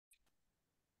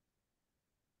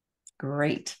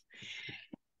Great.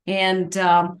 And,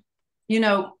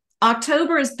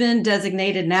 October has been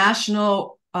designated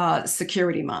National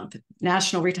Security Month,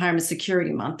 National Retirement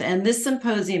Security Month. And this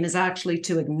symposium is actually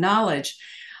to acknowledge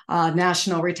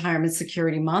National Retirement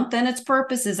Security Month. And its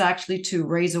purpose is actually to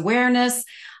raise awareness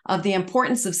of the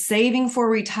importance of saving for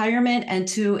retirement and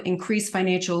to increase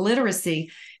financial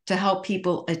literacy to help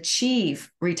people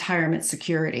achieve retirement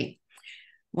security.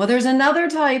 Well, there's another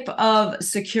type of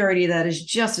security that is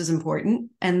just as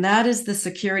important, and that is the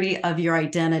security of your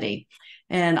identity.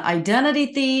 And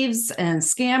identity thieves and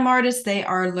scam artists, they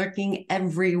are lurking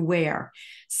everywhere.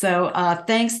 So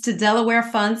thanks to Delaware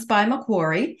Funds by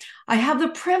Macquarie, I have the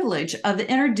privilege of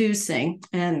introducing,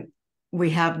 and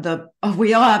we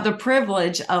all have the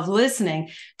privilege of listening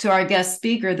to our guest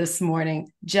speaker this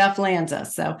morning, Jeff Lanza.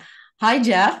 So hi,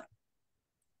 Jeff.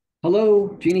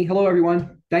 Hello, Jeannie. Hello,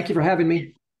 everyone. Thank you for having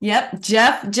me. Yep,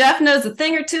 Jeff knows a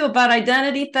thing or two about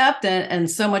identity theft and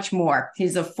so much more.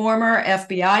 He's a former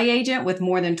FBI agent with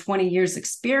more than 20 years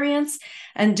experience.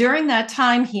 And during that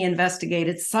time, he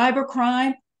investigated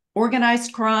cybercrime,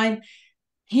 organized crime,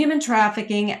 human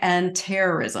trafficking, and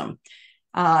terrorism.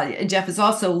 Jeff has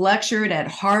also lectured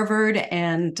at Harvard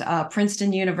and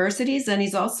Princeton universities, and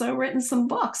he's also written some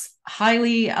books,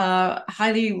 highly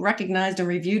recognized and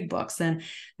reviewed books. And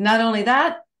not only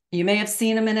that, you may have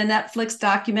seen him in a Netflix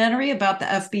documentary about the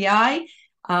FBI,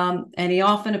 and he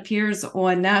often appears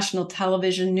on national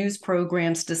television news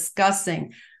programs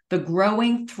discussing the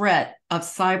growing threat of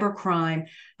cybercrime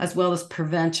as well as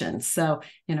prevention. So,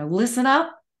 listen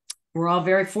up. We're all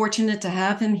very fortunate to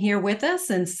have him here with us.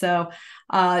 And so,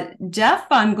 Jeff,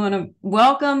 I'm going to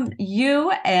welcome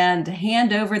you and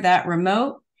hand over that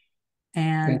remote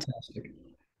and Fantastic.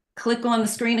 click on the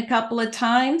screen a couple of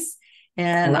times.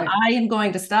 And All right. I am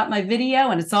going to stop my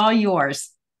video and it's all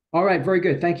yours. All right. Very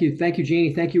good. Thank you. Thank you,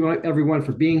 Jeannie. Thank you, everyone,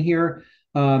 for being here.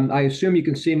 I assume you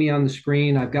can see me on the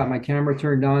screen. I've got my camera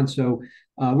turned on. So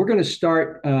we're going to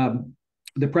start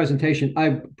the presentation.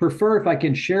 I prefer if I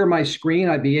can share my screen,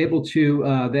 I'd be able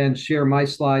to then share my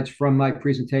slides from my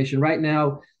presentation. Right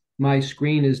now, my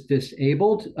screen is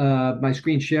disabled. My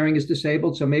screen sharing is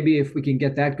disabled. So maybe if we can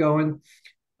get that going,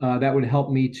 that would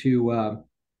help me to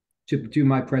do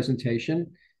my presentation.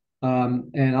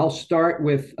 And I'll start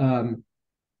with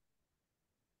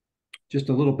just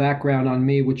a little background on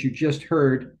me, which you just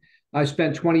heard. I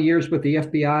spent 20 years with the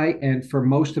FBI, and for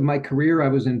most of my career, I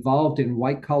was involved in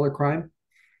white-collar crime.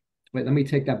 Wait, let me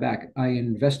take that back. I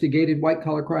investigated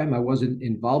white-collar crime. I wasn't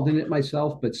involved in it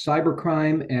myself, but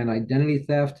cybercrime and identity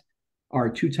theft are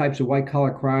two types of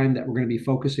white-collar crime that we're going to be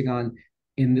focusing on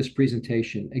in this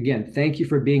presentation. Again, thank you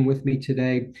for being with me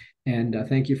today, and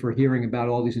thank you for hearing about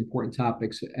all these important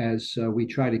topics as we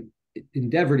try to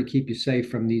endeavor to keep you safe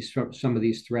from some of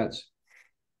these threats.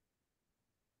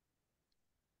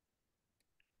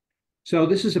 So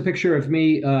this is a picture of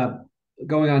me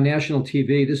going on national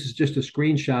TV. This is just a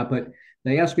screenshot, but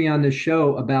they asked me on this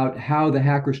show about how the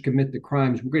hackers commit the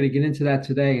crimes. We're going to get into that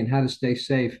today and how to stay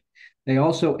safe. They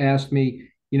also asked me,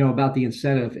 about the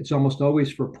incentive. It's almost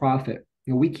always for profit.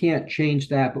 We can't change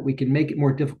that, but we can make it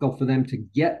more difficult for them to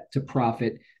get to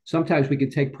profit. Sometimes we can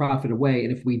take profit away.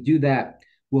 And if we do that,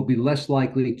 we'll be less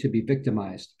likely to be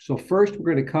victimized. So first,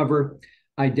 we're going to cover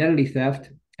identity theft,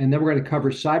 and then we're going to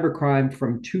cover cybercrime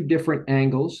from two different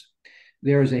angles.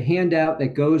 There's a handout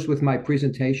that goes with my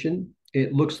presentation.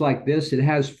 It looks like this. It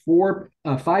has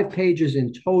 5 pages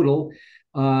in total.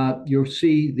 You'll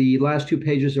see the last 2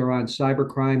 pages are on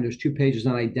cybercrime. There's 2 pages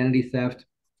on identity theft.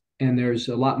 And there's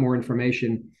a lot more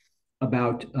information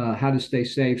about how to stay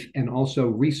safe and also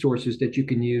resources that you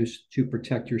can use to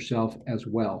protect yourself as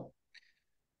well.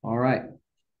 All right.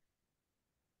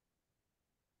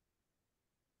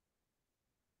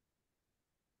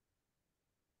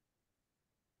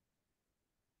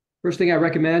 First thing I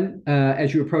recommend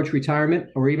as you approach retirement,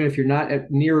 or even if you're not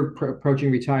near approaching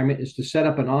retirement, is to set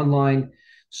up an online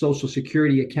Social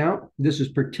Security account. This is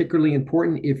particularly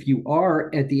important if you are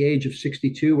at the age of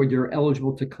 62 when you're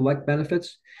eligible to collect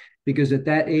benefits, because at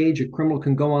that age, a criminal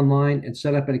can go online and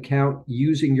set up an account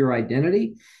using your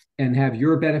identity and have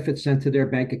your benefits sent to their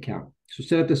bank account. So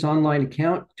set up this online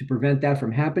account to prevent that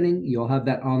from happening. You'll have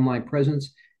that online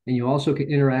presence, and you also can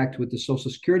interact with the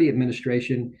Social Security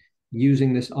Administration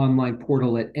using this online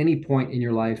portal at any point in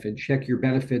your life and check your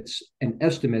benefits and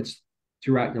estimates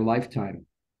throughout your lifetime.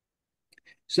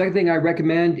 Second thing I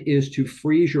recommend is to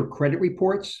freeze your credit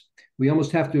reports. We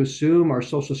almost have to assume our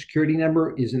Social Security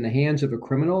number is in the hands of a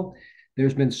criminal.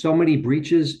 There's been so many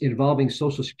breaches involving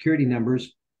Social Security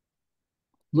numbers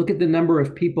Look at the number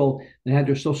of people that had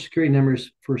their Social Security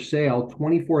numbers for sale,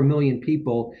 24 million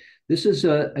people. This is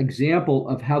an example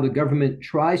of how the government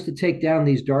tries to take down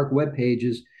these dark web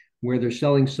pages where they're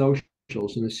selling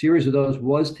socials. And a series of those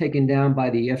was taken down by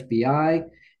the FBI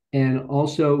and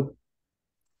also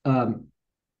um,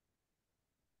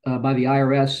 by the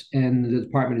IRS and the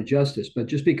Department of Justice. But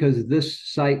just because this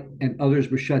site and others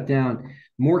were shut down,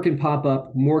 more can pop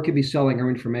up, more can be selling our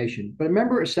information. But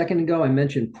remember a second ago, I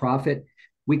mentioned profit.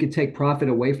 We could take profit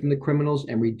away from the criminals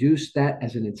and reduce that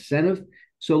as an incentive.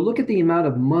 So look at the amount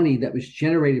of money that was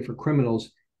generated for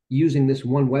criminals using this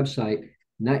one website,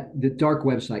 the dark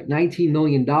website, $19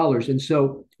 million. And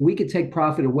so we could take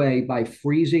profit away by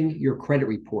freezing your credit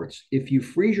reports. If you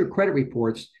freeze your credit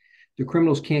reports, the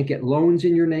criminals can't get loans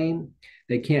in your name.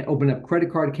 They can't open up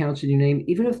credit card accounts in your name,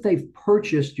 even if they've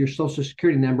purchased your Social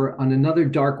Security number on another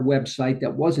dark website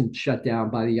that wasn't shut down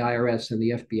by the IRS and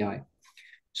the FBI.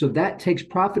 So that takes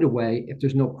profit away. If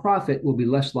there's no profit, we'll be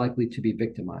less likely to be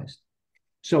victimized.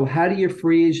 So how do you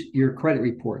freeze your credit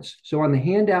reports? So on the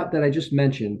handout that I just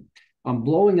mentioned, I'm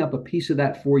blowing up a piece of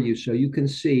that for you so you can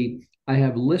see I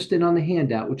have listed on the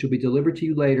handout, which will be delivered to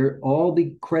you later, all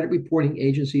the credit reporting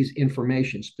agencies'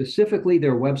 information, specifically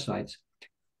their websites.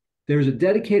 There's a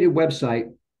dedicated website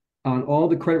on all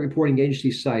the credit reporting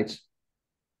agency sites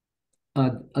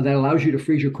that allows you to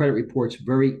freeze your credit reports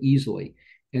very easily.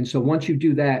 And so once you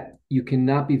do that, you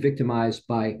cannot be victimized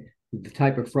by the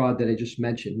type of fraud that I just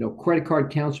mentioned. No credit card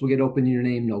accounts will get opened in your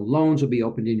name. No loans will be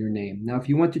opened in your name. Now, if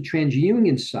you went to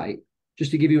TransUnion's site,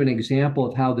 just to give you an example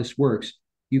of how this works,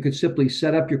 you could simply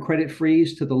set up your credit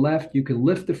freeze to the left. You can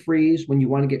lift the freeze when you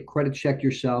want to get credit checked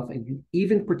yourself, and you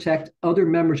even protect other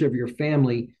members of your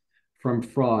family from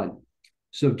fraud.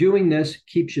 So doing this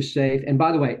keeps you safe. And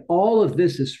by the way, all of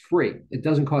this is free. It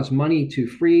doesn't cost money to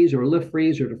freeze or lift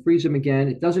freeze or to freeze them again.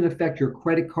 It doesn't affect your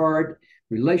credit card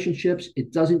relationships.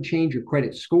 It doesn't change your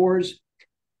credit scores.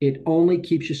 It only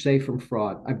keeps you safe from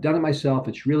fraud. I've done it myself.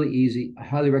 It's really easy. I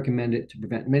highly recommend it to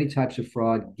prevent many types of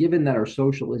fraud, given that our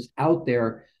social is out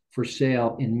there for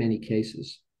sale in many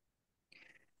cases.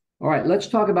 All right, let's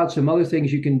talk about some other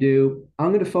things you can do.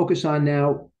 I'm going to focus on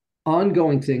now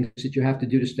ongoing things that you have to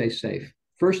do to stay safe.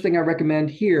 First thing I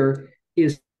recommend here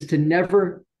is to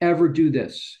never, ever do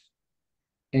this.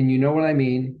 And you know what I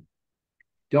mean.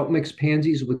 Don't mix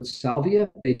pansies with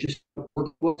salvia. They just don't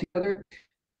work well together.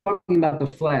 Talking about the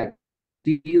flag,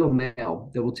 steal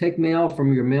mail. They will take mail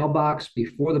from your mailbox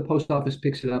before the post office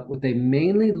picks it up. What they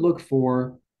mainly look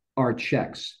for are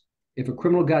checks. If a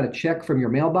criminal got a check from your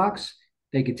mailbox,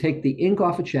 they could take the ink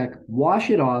off a check, wash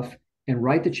it off, and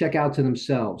write the check out to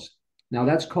themselves. Now,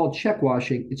 that's called check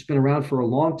washing. It's been around for a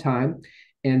long time.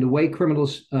 And the way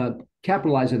criminals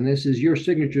capitalize on this is your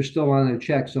signature still on a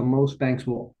check. So most banks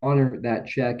will honor that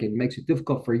check, and it makes it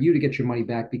difficult for you to get your money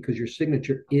back because your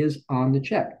signature is on the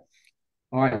check.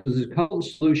 All right, so there's a couple of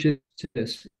solutions to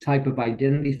this type of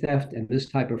identity theft and this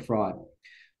type of fraud.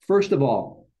 First of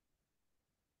all,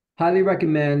 highly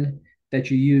recommend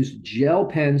that you use gel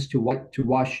pens to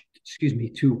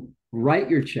write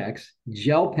your checks.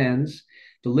 Gel pens.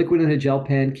 The liquid in a gel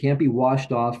pen can't be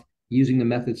washed off using the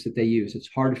methods that they use. It's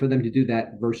harder for them to do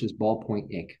that versus ballpoint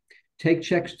ink. Take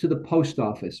checks to the post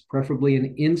office, preferably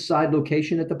an inside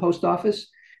location at the post office,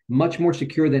 much more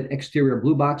secure than exterior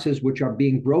blue boxes, which are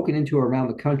being broken into around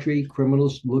the country,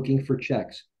 criminals looking for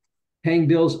checks. Paying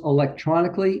bills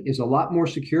electronically is a lot more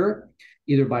secure,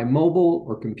 either by mobile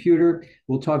or computer.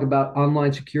 We'll talk about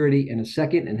online security in a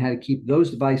second and how to keep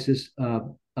those devices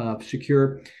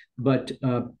secure. But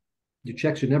your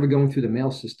checks are never going through the mail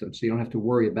system, so you don't have to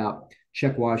worry about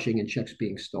check washing and checks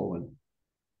being stolen.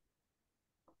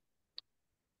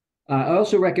 I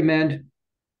also recommend,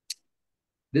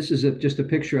 this is just a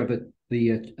picture of it,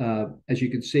 as you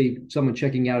can see, someone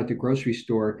checking out at the grocery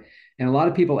store. And a lot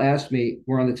of people ask me,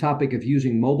 we're on the topic of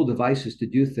using mobile devices to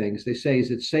do things. They say,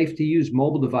 is it safe to use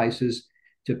mobile devices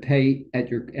to pay at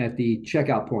the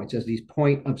checkout points as these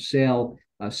point of sale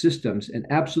systems? And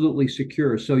absolutely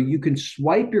secure. So you can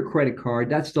swipe your credit card.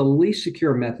 That's the least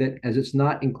secure method, as it's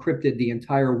not encrypted the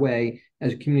entire way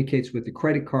as it communicates with the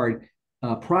credit card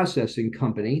processing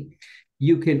company.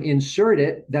 You can insert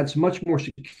it. That's much more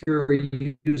secure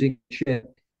using chip,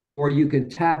 or you can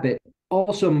tap it.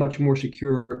 Also much more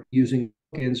secure using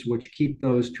tokens, which keep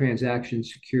those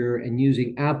transactions secure, and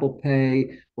using Apple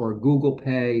Pay or Google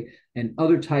Pay and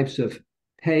other types of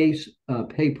pay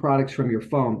products from your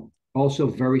phone. Also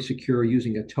very secure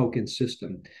using a token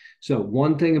system. So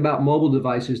one thing about mobile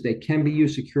devices, they can be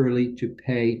used securely to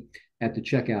pay at the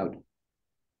checkout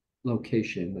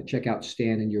location, the checkout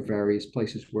stand in your various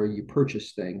places where you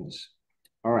purchase things.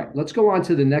 All right, let's go on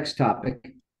to the next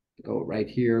topic. Go right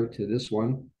here to this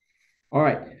one. All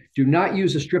right. Do not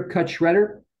use a strip cut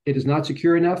shredder. It is not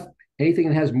secure enough. Anything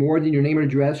that has more than your name and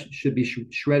address should be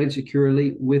shredded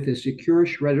securely with a secure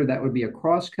shredder. That would be a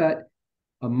cross cut,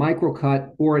 a micro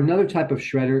cut, or another type of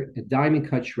shredder, a diamond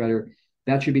cut shredder.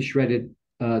 That should be shredded.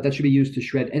 That should be used to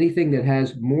shred anything that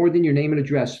has more than your name and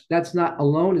address. That's not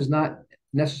alone is not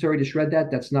necessary to shred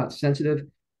that. That's not sensitive,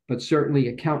 but certainly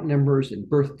account numbers and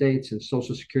birth dates and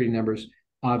social security numbers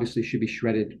obviously should be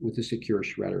shredded with a secure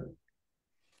shredder.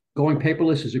 Going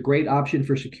paperless is a great option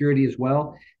for security as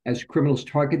well, as criminals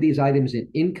target these items in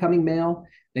incoming mail.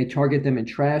 They target them in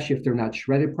trash if they're not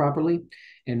shredded properly.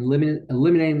 And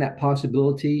eliminating that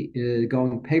possibility,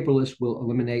 going paperless will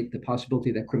eliminate the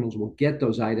possibility that criminals will get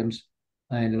those items.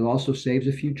 And it also saves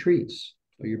a few treats.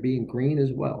 So you're being green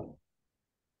as well.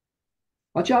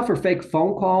 Watch out for fake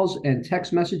phone calls and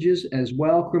text messages as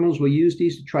well. Criminals will use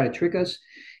these to try to trick us.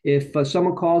 If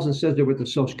someone calls and says they're with the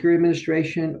Social Security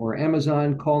Administration or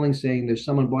Amazon calling saying there's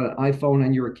someone bought an iPhone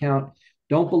on your account,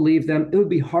 don't believe them. It would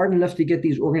be hard enough to get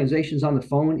these organizations on the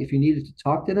phone if you needed to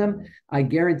talk to them. I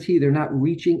guarantee they're not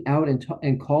reaching out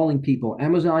and calling people.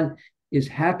 Amazon is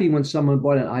happy when someone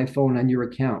bought an iPhone on your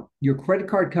account. Your credit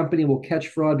card company will catch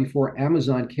fraud before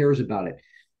Amazon cares about it.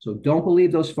 So don't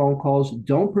believe those phone calls.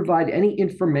 Don't provide any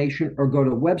information or go to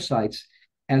websites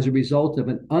as a result of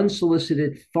an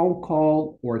unsolicited phone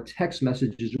call or text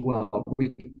message as well.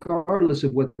 Regardless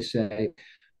of what they say,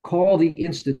 call the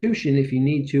institution if you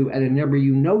need to at a number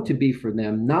you know to be for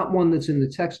them, not one that's in the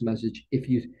text message if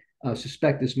you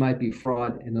suspect this might be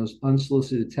fraud, and those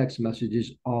unsolicited text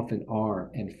messages often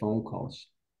are, and phone calls.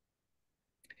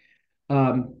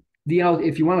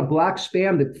 If you want to block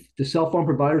spam, the cell phone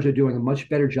providers are doing a much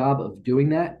better job of doing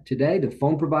that today. The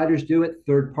phone providers do it.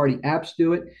 Third-party apps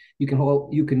do it. You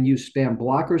can use spam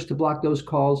blockers to block those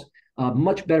calls.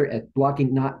 Much better at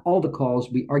blocking not all the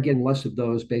calls. We are getting less of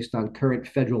those based on current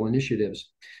federal initiatives.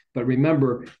 But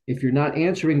remember, if you're not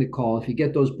answering the call, if you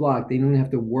get those blocked, they don't have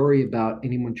to worry about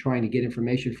anyone trying to get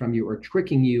information from you or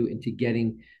tricking you into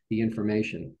getting the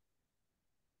information.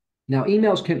 Now,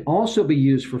 emails can also be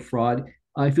used for fraud.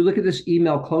 If you look at this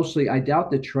email closely, I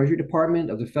doubt the Treasury Department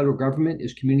of the federal government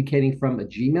is communicating from a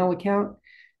Gmail account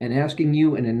and asking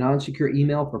you in a non-secure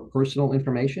email for personal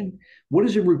information. What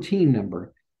is a routine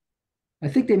number? I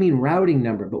think they mean routing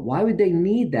number, but why would they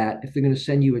need that if they're going to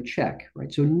send you a check,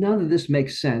 right? So none of this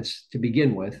makes sense to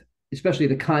begin with, especially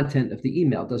the content of the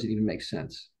email doesn't even make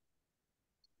sense.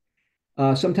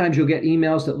 Sometimes you'll get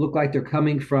emails that look like they're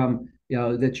coming from,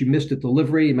 that you missed a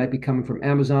delivery. It might be coming from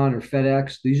Amazon or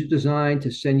FedEx. These are designed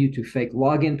to send you to fake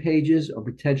login pages or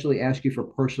potentially ask you for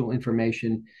personal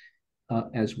information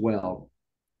as well.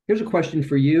 Here's a question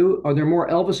for you. Are there more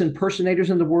Elvis impersonators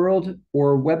in the world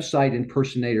or website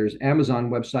impersonators, Amazon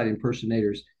website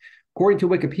impersonators? According to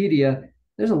Wikipedia,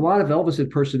 there's a lot of Elvis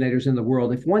impersonators in the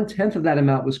world. If 1/10 of that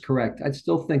amount was correct, I'd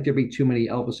still think there'd be too many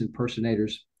Elvis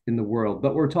impersonators in the world. But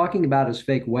what we're talking about is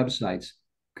fake websites.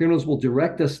 Criminals will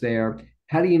direct us there.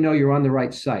 How do you know you're on the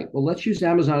right site? Well, let's use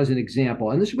Amazon as an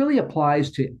example. And this really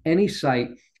applies to any site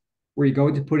where you're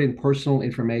going to put in personal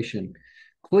information.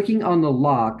 Clicking on the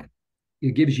lock,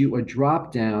 it gives you a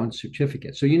drop-down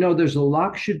certificate. So there's a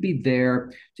lock should be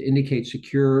there to indicate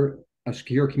secure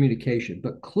communication.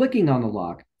 But clicking on the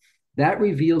lock, that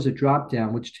reveals a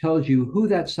drop-down which tells you who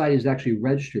that site is actually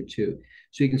registered to.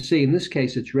 So you can see in this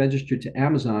case it's registered to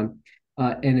Amazon,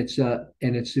 and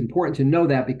it's important to know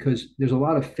that because there's a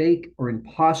lot of fake or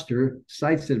imposter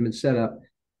sites that have been set up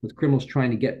with criminals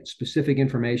trying to get specific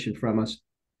information from us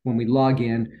when we log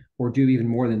in or do even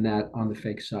more than that on the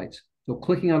fake sites. So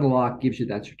clicking on the lock gives you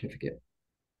that certificate.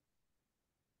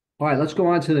 All right, let's go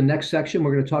on to the next section.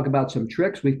 We're going to talk about some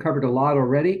tricks. We've covered a lot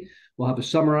already. We'll have a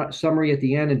summary at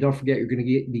the end, and don't forget you're going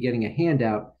to be getting a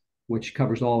handout which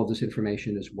covers all of this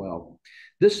information as well.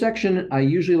 This section, I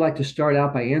usually like to start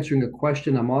out by answering a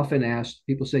question I'm often asked.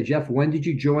 People say, Jeff, when did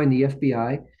you join the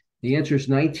FBI? The answer is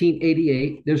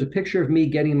 1988. There's a picture of me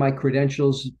getting my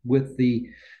credentials with the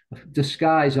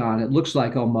disguise on, it looks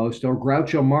like almost, or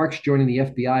Groucho Marx joining the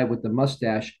FBI with the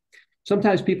mustache.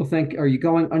 Sometimes people think, are you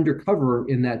going undercover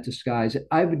in that disguise?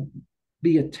 I would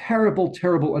be a terrible,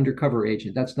 terrible undercover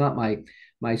agent. That's not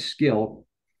my skill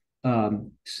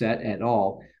set at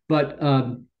all. But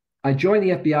I joined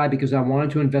the FBI because I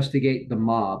wanted to investigate the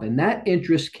mob. And that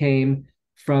interest came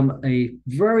from a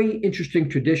very interesting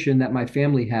tradition that my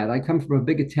family had. I come from a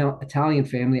big Italian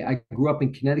family. I grew up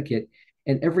in Connecticut.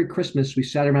 And every Christmas, we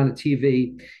sat around the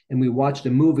TV and we watched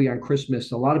a movie on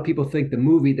Christmas. A lot of people think the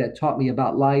movie that taught me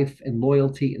about life and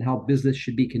loyalty and how business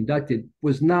should be conducted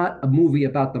was not a movie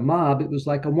about the mob. It was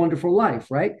like A Wonderful Life,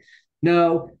 right?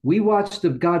 No, we watched The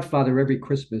Godfather every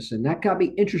Christmas, and that got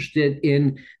me interested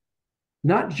in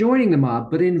not joining the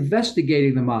mob, but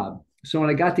investigating the mob. So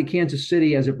when I got to Kansas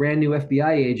City as a brand new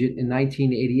FBI agent in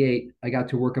 1988, I got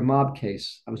to work a mob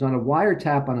case. I was on a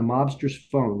wiretap on a mobster's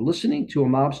phone, listening to a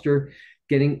mobster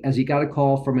getting as he got a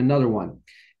call from another one.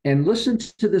 And listen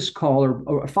to this call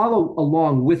or follow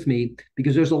along with me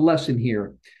because there's a lesson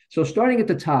here. So starting at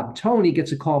the top, Tony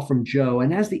gets a call from Joe.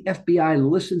 And as the FBI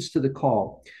listens to the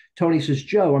call, Tony says,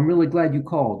 Joe, I'm really glad you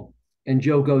called. And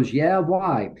Joe goes, yeah,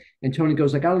 why? And Tony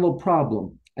goes, I got a little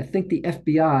problem. I think the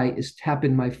FBI is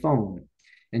tapping my phone.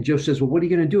 And Joe says, well, what are you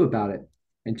going to do about it?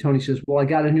 And Tony says, well, I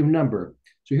got a new number.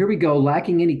 So here we go,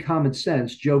 lacking any common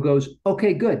sense. Joe goes,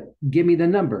 okay, good. Give me the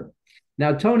number.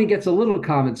 Now, Tony gets a little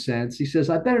common sense. He says,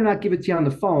 I better not give it to you on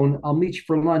the phone. I'll meet you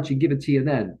for lunch and give it to you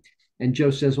then. And Joe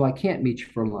says, well, I can't meet you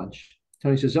for lunch.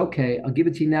 Tony says, okay, I'll give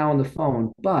it to you now on the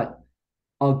phone, but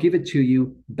I'll give it to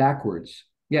you backwards.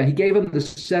 Yeah, he gave him the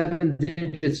 7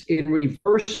 digits in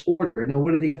reverse order. Now,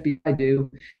 what did the FBI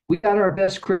do? We got our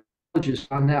best criminologists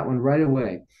on that one right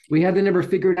away. We had the number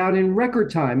figured out in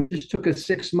record time. It just took us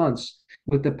 6 months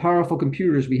with the powerful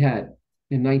computers we had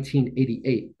in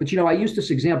 1988. But I used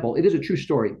this example. It is a true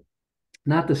story,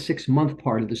 not the 6 month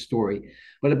part of the story,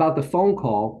 but about the phone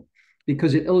call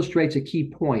because it illustrates a key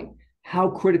point. How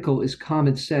critical is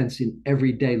common sense in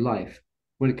everyday life?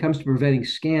 When it comes to preventing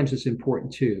scams, it's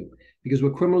important too, because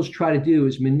what criminals try to do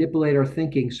is manipulate our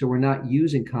thinking so we're not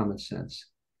using common sense.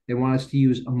 They want us to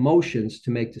use emotions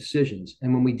to make decisions.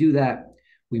 And when we do that,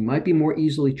 we might be more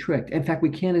easily tricked. In fact, we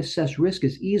can't assess risk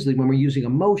as easily when we're using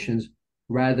emotions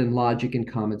rather than logic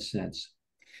and common sense.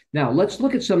 Now, let's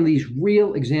look at some of these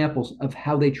real examples of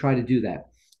how they try to do that.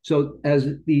 So as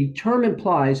the term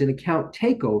implies, an account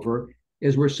takeover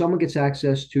is where someone gets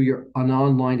access to an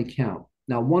online account.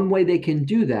 Now, one way they can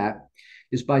do that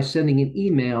is by sending an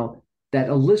email that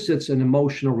elicits an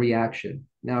emotional reaction.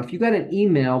 Now, if you got an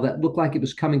email that looked like it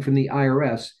was coming from the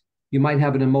IRS, you might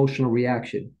have an emotional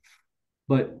reaction.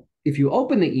 But if you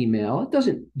open the email, it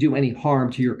doesn't do any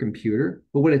harm to your computer.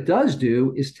 But what it does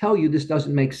do is tell you this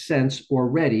doesn't make sense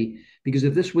already, because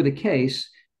if this were the case,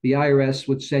 the IRS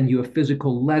would send you a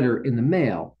physical letter in the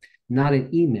mail, not an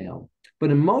email.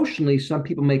 But emotionally, some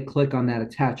people may click on that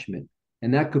attachment,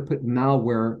 and that could put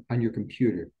malware on your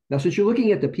computer. Now, since you're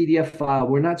looking at the PDF file,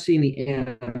 we're not seeing the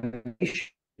animation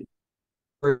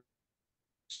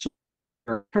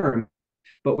term,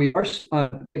 but we are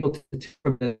able to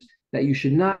determine that you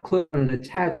should not click on an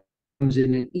attachment that comes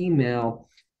in an email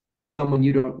someone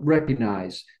you don't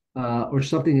recognize or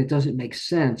something that doesn't make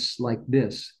sense like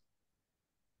this.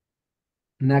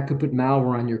 And that could put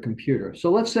malware on your computer.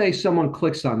 So let's say someone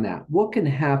clicks on that. What can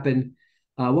happen?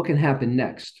 What can happen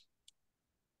next?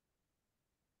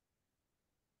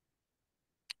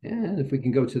 And if we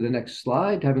can go to the next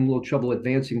slide, having a little trouble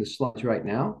advancing the slides right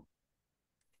now.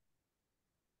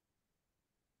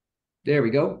 There we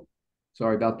go.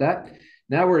 Sorry about that.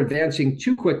 Now we're advancing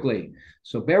too quickly.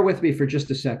 So bear with me for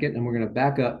just a second, and we're going to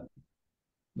back up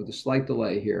with a slight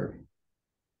delay here.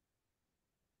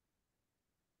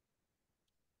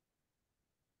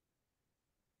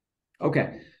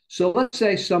 Okay, so let's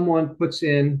say someone puts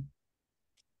in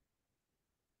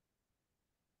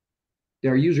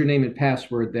their username and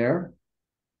password there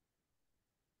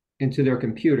into their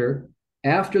computer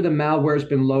after the malware has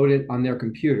been loaded on their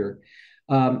computer.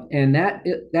 And that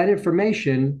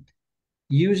information,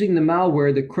 using the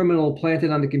malware the criminal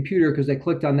planted on the computer because they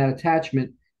clicked on that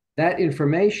attachment, that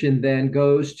information then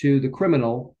goes to the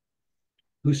criminal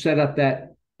who sent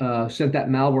that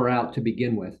malware out to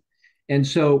begin with. And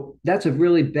so that's a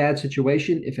really bad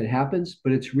situation if it happens,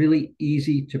 but it's really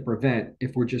easy to prevent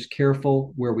if we're just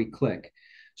careful where we click.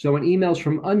 So in emails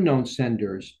from unknown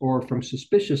senders or from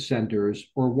suspicious senders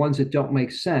or ones that don't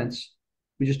make sense,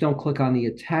 we just don't click on the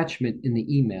attachment in the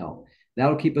email.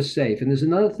 That'll keep us safe. And there's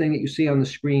another thing that you see on the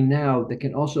screen now that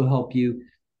can also help you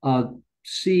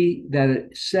see that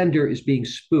a sender is being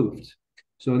spoofed.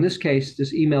 So in this case,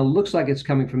 this email looks like it's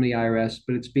coming from the IRS,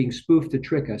 but it's being spoofed to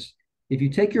trick us. If you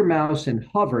take your mouse and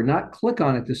hover, not click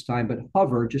on it this time, but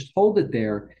hover, just hold it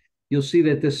there, you'll see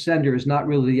that this sender is not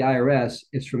really the IRS.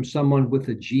 It's from someone with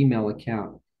a Gmail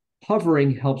account.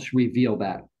 Hovering helps reveal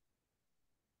that.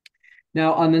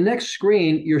 Now, on the next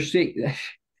screen, you're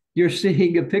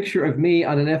seeing a picture of me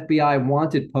on an FBI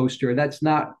wanted poster. That's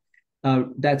not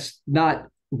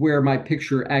where my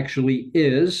picture actually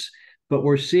is, but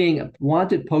we're seeing a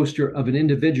wanted poster of an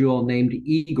individual named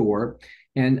Igor.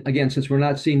 And again, since we're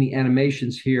not seeing the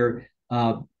animations here,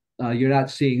 you're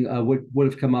not seeing what would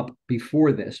have come up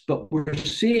before this, but we're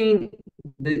seeing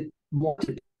the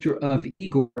wanted picture of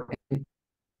Igor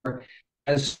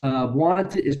is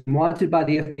wanted by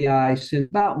the FBI since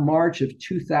about March of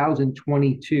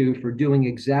 2022 for doing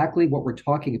exactly what we're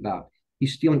talking about.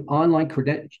 He's stealing online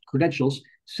credentials,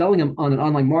 selling them on an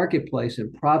online marketplace,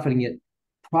 and profiting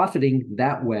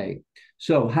that way.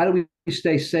 So, how do we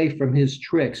stay safe from his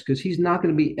tricks? Because he's not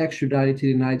going to be extradited to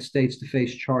the United States to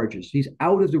face charges. He's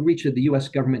out of the reach of the U.S.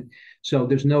 government, so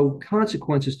there's no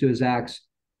consequences to his acts.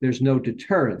 There's no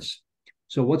deterrence.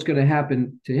 So what's going to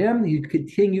happen to him? He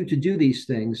continue to do these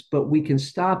things, but we can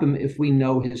stop him if we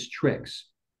know his tricks.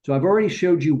 So I've already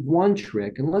showed you one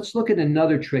trick, and let's look at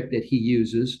another trick that he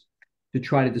uses to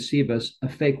try to deceive us, a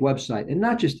fake website. And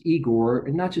not just Igor,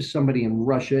 and not just somebody in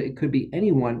Russia. It could be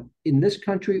anyone in this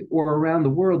country or around the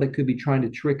world that could be trying to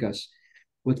trick us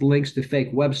with links to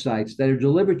fake websites that are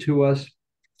delivered to us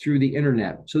through the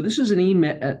internet. So this is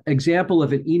an example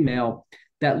of an email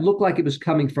that looked like it was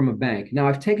coming from a bank. Now,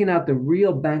 I've taken out the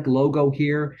real bank logo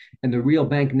here and the real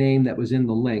bank name that was in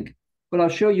the link, but I'll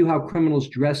show you how criminals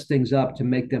dress things up to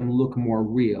make them look more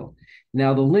real.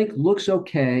 Now, the link looks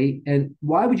okay, and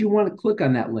why would you want to click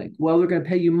on that link? Well, they're going to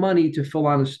pay you money to fill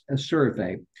out a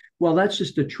survey. Well, that's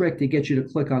just a trick to get you to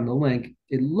click on the link.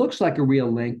 It looks like a real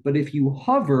link, but if you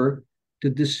hover to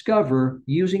discover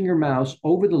using your mouse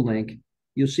over the link,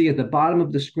 you'll see at the bottom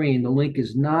of the screen, the link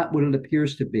is not what it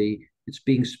appears to be. It's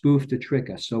being spoofed to trick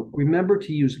us. So remember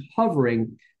to use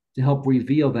hovering to help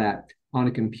reveal that on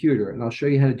a computer. And I'll show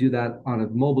you how to do that on a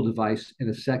mobile device in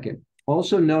a second.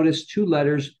 Also notice two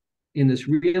letters in this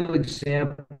real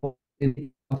example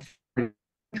in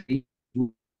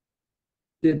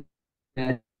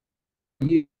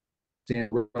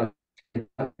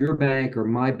your bank or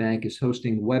my bank is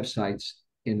hosting websites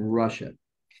in Russia.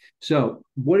 So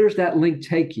where does that link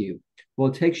take you? Well,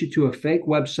 it takes you to a fake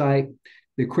website.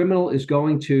 The criminal is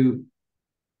going to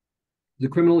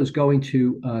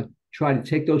try to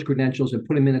take those credentials and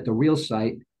put them in at the real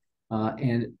site,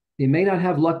 and they may not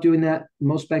have luck doing that.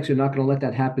 Most banks are not going to let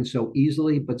that happen so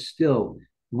easily, but still,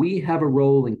 we have a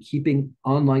role in keeping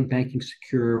online banking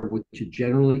secure, which it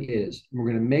generally is. And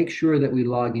we're going to make sure that we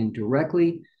log in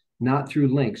directly, not through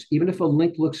links. Even if a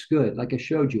link looks good, like I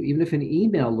showed you, even if an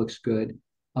email looks good,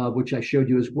 which I showed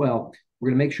you as well, we're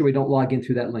going to make sure we don't log in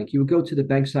through that link. You would go to the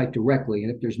bank site directly,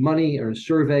 and if there's money or a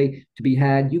survey to be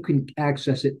had, you can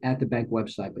access it at the bank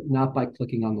website, but not by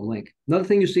clicking on the link. Another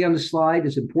thing you see on the slide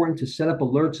is important to set up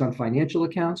alerts on financial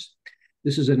accounts.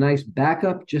 This is a nice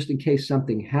backup just in case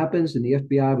something happens. In the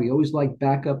FBI, we always like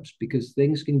backups because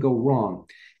things can go wrong.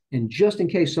 And just in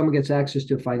case someone gets access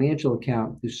to a financial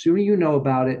account, the sooner you know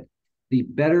about it, the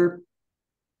better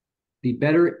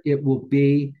it will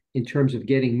be in terms of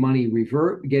getting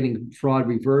getting fraud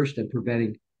reversed and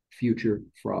preventing future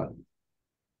fraud.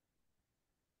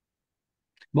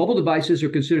 Mobile devices are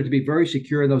considered to be very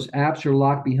secure. Those apps are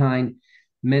locked behind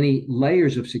many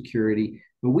layers of security,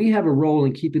 but we have a role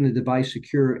in keeping the device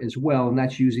secure as well, and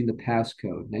that's using the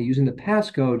passcode. Now, using the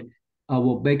passcode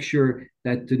will make sure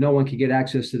that no one can get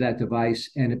access to that device,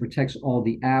 and it protects all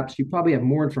the apps. You probably have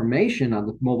more information on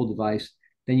the mobile device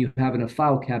than you have in a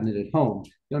file cabinet at home.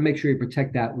 You want to make sure you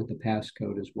protect that with the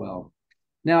passcode as well.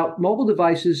 Now, mobile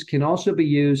devices can also be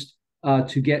used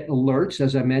to get alerts,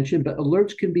 as I mentioned, but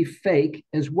alerts can be fake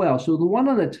as well. So the one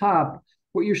on the top,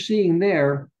 what you're seeing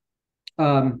there,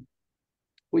 what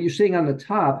you're seeing on the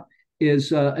top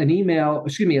is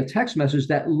a text message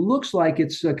that looks like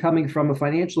it's coming from a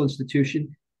financial institution,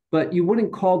 but you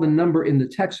wouldn't call the number in the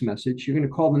text message. You're going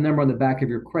to call the number on the back of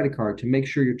your credit card to make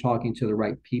sure you're talking to the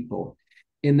right people.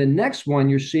 In the next one,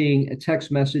 you're seeing a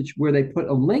text message where they put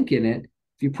a link in it.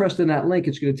 If you press on that link,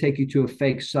 it's going to take you to a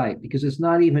fake site because it's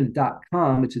not even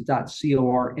 .com, it's a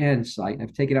 .corn site.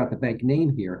 I've taken out the bank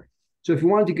name here. So if you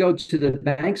wanted to go to the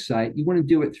bank site, you want to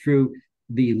do it through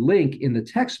the link in the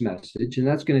text message, and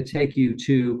that's going to take you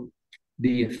to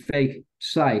the fake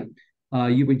site.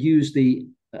 You would use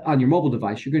on your mobile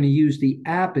device, you're going to use the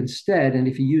app instead. And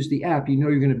if you use the app, you know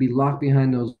you're going to be locked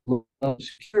behind those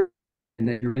security and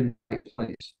that you're in the right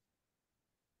place.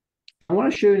 I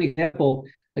want to show you an example.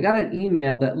 I got an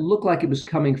email that looked like it was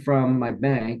coming from my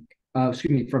bank,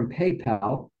 from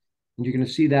PayPal. And you're going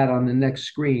to see that on the next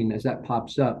screen as that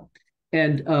pops up.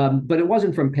 And but it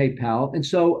wasn't from PayPal. And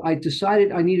so I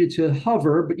decided I needed to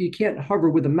hover, but you can't hover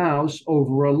with a mouse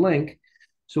over a link.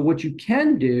 So what you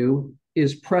can do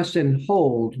is press and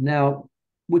hold. Now,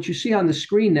 what you see on the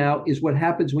screen now is what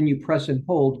happens when you press and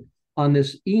hold on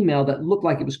this email that looked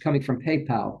like it was coming from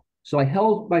PayPal. So I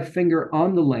held my finger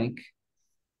on the link.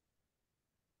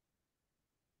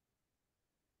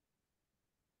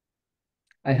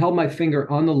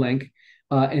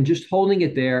 And just holding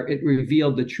it there, it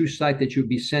revealed the true site that you would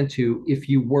be sent to if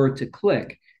you were to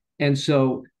click. And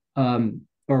so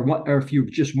or if you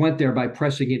just went there by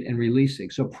pressing it and releasing.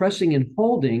 So pressing and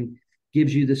holding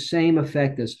gives you the same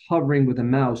effect as hovering with a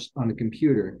mouse on a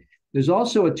computer. There's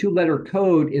also a two-letter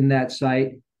code in that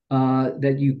site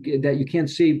that you can't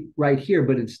see right here,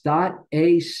 but it's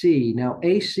 .AC. Now,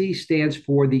 AC stands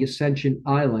for the Ascension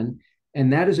Island,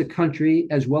 and that is a country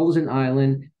as well as an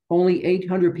island. Only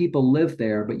 800 people live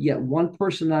there, but yet one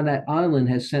person on that island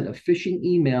has sent a phishing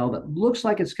email that looks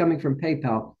like it's coming from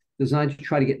PayPal, designed to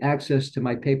try to get access to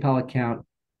my PayPal account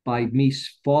by me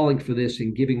falling for this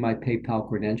and giving my PayPal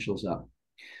credentials up.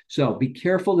 So be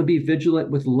careful to be vigilant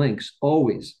with links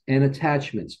always, and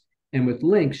attachments. And with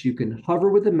links, you can hover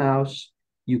with the mouse,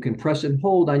 you can press and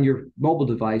hold on your mobile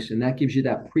device, and that gives you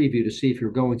that preview to see if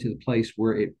you're going to the place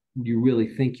where you really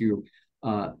think you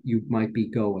might be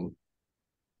going.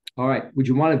 All right, would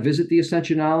you want to visit the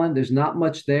Ascension Island? There's not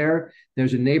much there.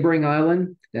 There's a neighboring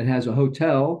island that has a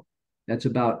hotel that's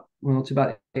about, well, it's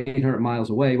about 800 miles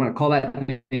away. You want to call that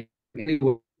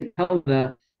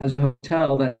as a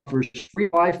hotel that offers free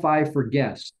Wi-Fi for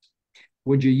guests.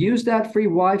 Would you use that free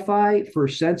Wi-Fi for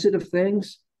sensitive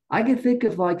things? I can think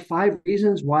of like 5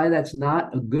 reasons why that's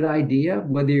not a good idea,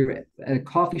 whether you're at a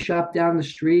coffee shop down the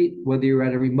street, whether you're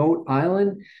at a remote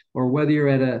island, or whether you're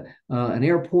at an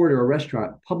airport or a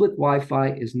restaurant. Public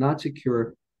Wi-Fi is not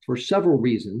secure for several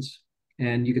reasons.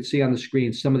 And you can see on the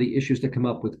screen some of the issues that come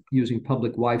up with using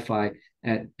public Wi-Fi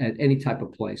at any type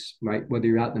of place, right? Whether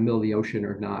you're out in the middle of the ocean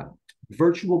or not.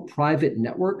 Virtual private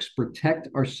networks protect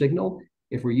our signal.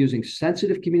 If we're using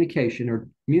sensitive communication or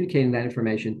communicating that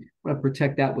information, we're going to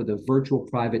protect that with a virtual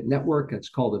private network. That's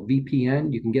called a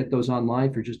VPN. You can get those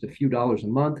online for just a few dollars a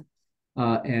month.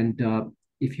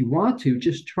 If you want to,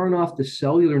 just turn off the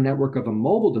cellular network of a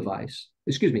mobile device,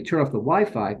 turn off the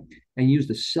Wi-Fi and use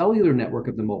the cellular network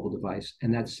of the mobile device.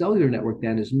 And that cellular network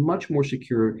then is much more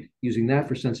secure using that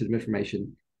for sensitive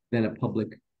information than a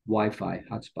public Wi-Fi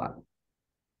hotspot.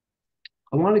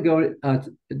 I want to go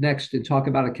next and talk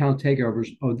about account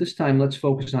takeovers. Oh, this time let's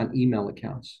focus on email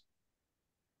accounts.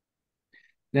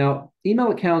 Now,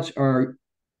 email accounts are,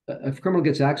 if a criminal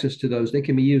gets access to those, they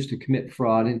can be used to commit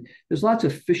fraud. And there's lots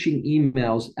of phishing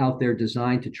emails out there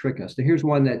designed to trick us. Now, here's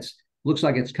one that looks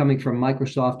like it's coming from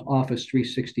Microsoft Office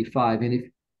 365.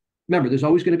 And remember, there's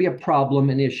always going to be a problem,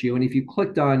 an issue. And if you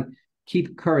clicked on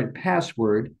Keep Current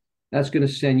Password, that's going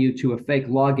to send you to a fake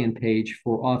login page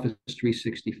for Office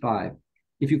 365.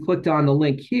 If you clicked on the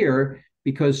link here,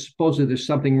 because supposedly there's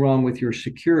something wrong with your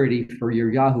security for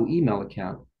your Yahoo email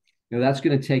account, that's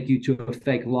going to take you to a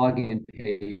fake login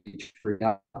page for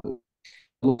Yahoo.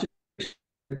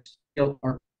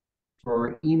 For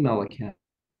an email account.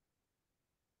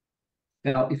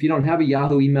 Now, if you don't have a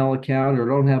Yahoo email account or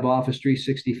don't have Office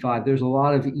 365, there's a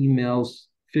lot of emails,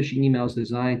 phishing emails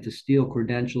designed to steal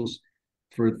credentials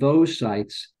for those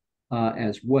sites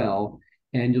as well.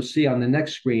 And you'll see on the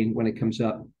next screen when it comes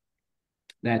up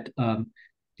that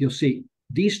you'll see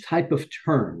these type of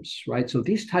terms, right? So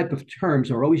these type of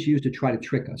terms are always used to try to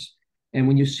trick us. And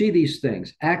when you see these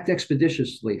things, act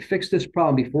expeditiously, fix this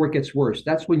problem before it gets worse,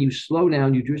 that's when you slow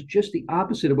down, you do just the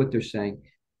opposite of what they're saying,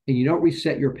 and you don't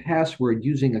reset your password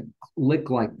using a link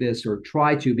like this, or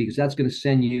try to, because that's going to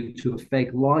send you to a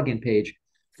fake login page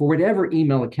for whatever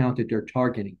email account that they're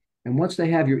targeting. And once they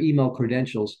have your email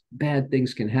credentials, bad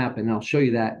things can happen. And I'll show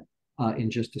you that in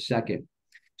just a second.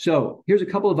 So here's a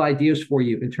couple of ideas for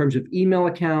you in terms of email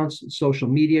accounts, social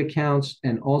media accounts,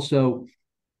 and also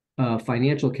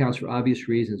financial accounts for obvious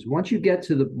reasons. Once you get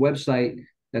to the website,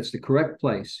 that's the correct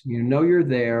place. You know you're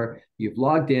there. You've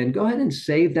logged in. Go ahead and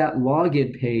save that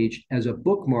login page as a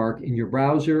bookmark in your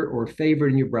browser or a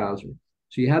favorite in your browser.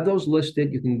 So you have those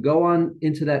listed. You can go on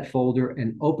into that folder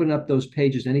and open up those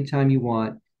pages anytime you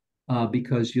want.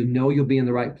 Because you'll be in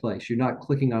the right place. You're not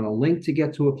clicking on a link to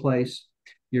get to a place.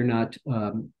 You're not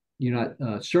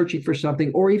searching for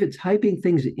something or even typing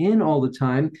things in all the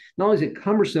time. Not only is it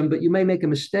cumbersome, but you may make a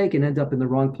mistake and end up in the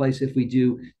wrong place if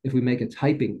we make a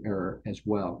typing error as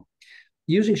well.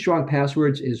 Using strong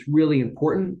passwords is really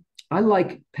important. I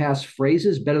like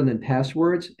passphrases better than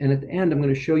passwords. And at the end, I'm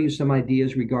going to show you some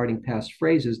ideas regarding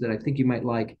passphrases that I think you might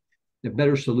like. A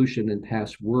better solution than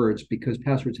passwords, because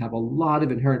passwords have a lot of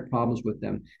inherent problems with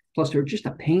them. Plus, they're just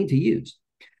a pain to use.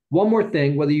 One more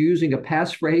thing, whether you're using a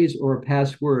passphrase or a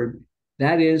password,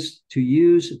 that is to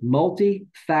use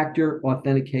multi-factor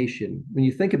authentication. When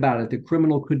you think about it, the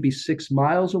criminal could be 6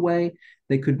 miles away.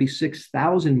 They could be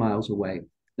 6,000 miles away.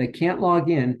 They can't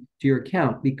log in to your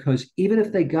account because even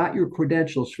if they got your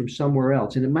credentials from somewhere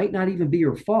else, and it might not even be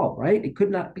your fault, right? It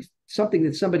could not be something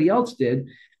that somebody else did.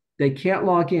 They can't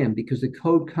log in because the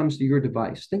code comes to your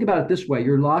device. Think about it this way.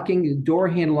 You're locking the door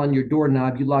handle on your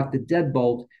doorknob. You lock the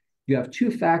deadbolt. You have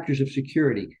two factors of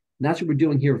security. And that's what we're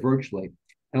doing here virtually.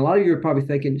 And a lot of you are probably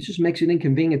thinking, this just makes it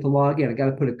inconvenient to log in. I got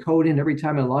to put a code in every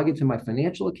time I log into my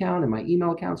financial account and my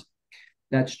email accounts.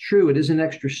 That's true. It is an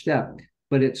extra step,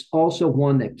 but it's also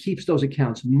one that keeps those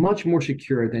accounts much more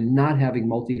secure than not having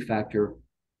multi-factor,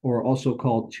 or also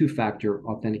called two-factor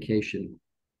authentication.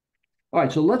 All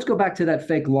right, so let's go back to that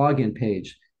fake login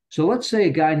page. So let's say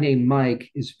a guy named Mike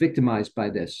is victimized by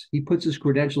this. He puts his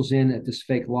credentials in at this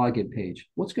fake login page.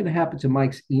 What's going to happen to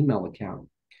Mike's email account?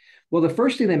 Well, the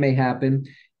first thing that may happen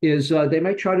is they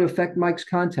might try to affect Mike's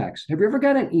contacts. Have you ever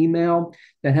got an email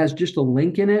that has just a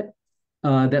link in it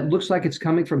that looks like it's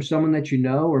coming from someone that you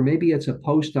know, or maybe it's a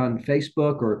post on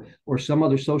Facebook or some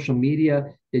other social media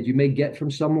that you may get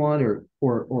from someone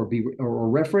or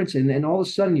reference, and then all of a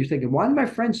sudden you're thinking, why did my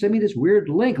friend send me this weird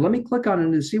link? Let me click on it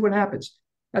and see what happens.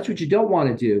 That's what you don't want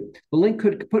to do. The link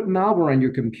could put malware on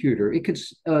your computer. It could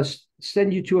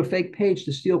send you to a fake page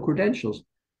to steal credentials,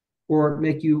 or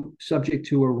make you subject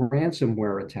to a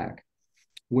ransomware attack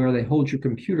where they hold your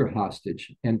computer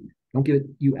hostage and don't give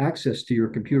you access to your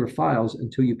computer files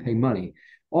until you pay money.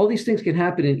 All these things can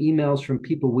happen in emails from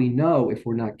people we know if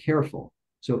we're not careful.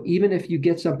 So even if you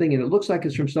get something and it looks like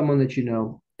it's from someone that you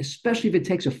know, especially if it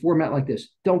takes a format like this,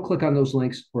 don't click on those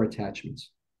links or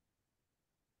attachments.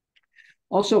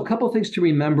 Also, a couple of things to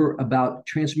remember about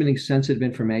transmitting sensitive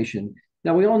information.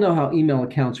 Now, we all know how email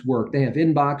accounts work. They have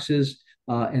inboxes,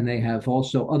 and they have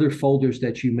also other folders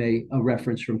that you may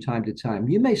reference from time to time.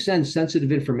 You may send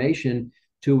sensitive information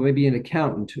to maybe an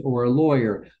accountant or a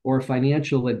lawyer or a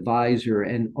financial advisor,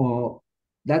 and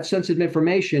that sensitive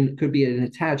information could be an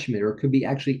attachment or it could be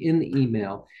actually in the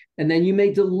email. And then you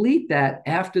may delete that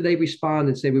after they respond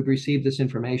and say, we've received this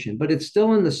information, but it's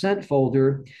still in the sent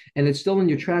folder and it's still in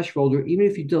your trash folder. Even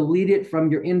if you delete it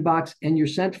from your inbox and your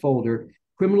sent folder,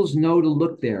 criminals know to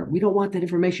look there. We don't want that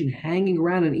information hanging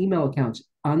around in email accounts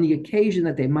on the occasion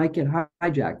that they might get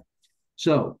hijacked.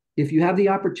 So if you have the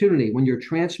opportunity when you're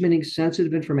transmitting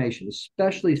sensitive information,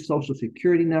 especially social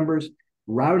security numbers,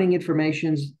 routing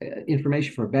information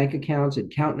for bank accounts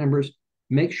and account numbers,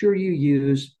 make sure you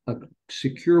use a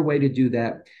secure way to do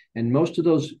that. And most of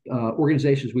those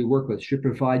organizations we work with should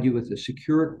provide you with a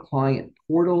secure client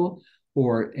portal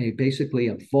or basically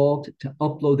a vault to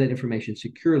upload that information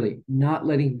securely, not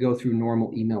letting it go through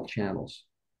normal email channels.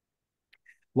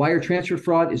 Wire transfer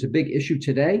fraud is a big issue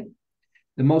today.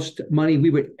 The most money we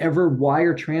would ever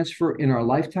wire transfer in our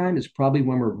lifetime is probably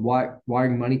when we're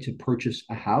wiring money to purchase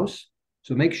a house.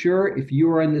 So make sure if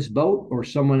you are in this boat or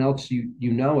someone else you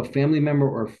know, a family member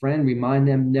or a friend, remind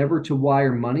them never to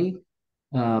wire money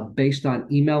based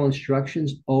on email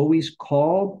instructions. Always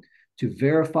call to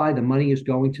verify the money is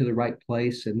going to the right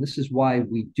place. And this is why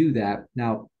we do that.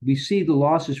 Now, we see the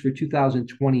losses for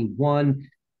 2021.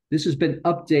 This has been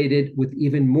updated with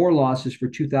even more losses for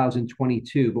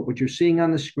 2022. But what you're seeing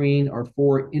on the screen are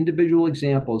 4 individual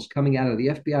examples coming out of the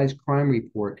FBI's crime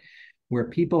report where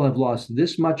people have lost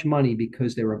this much money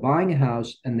because they were buying a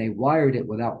house and they wired it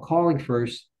without calling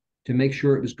first to make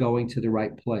sure it was going to the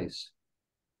right place.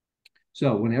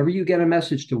 So whenever you get a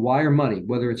message to wire money,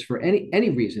 whether it's for any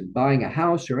reason, buying a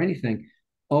house or anything,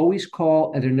 always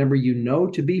call at a number you know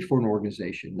to be for an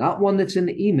organization, not one that's in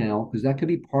the email, because that could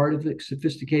be part of the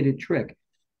sophisticated trick.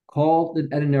 Call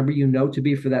at a number you know to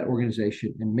be for that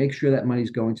organization and make sure that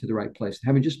money's going to the right place.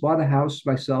 Having just bought a house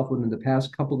myself within the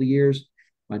past couple of years,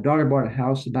 my daughter bought a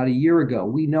house about a year ago.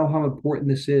 We know how important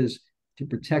this is to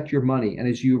protect your money. And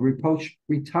as you approach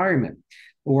retirement,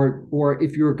 or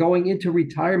if you're going into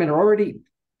retirement or already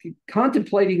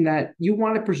contemplating that, you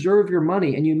want to preserve your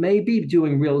money and you may be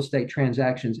doing real estate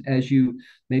transactions as you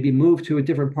maybe move to a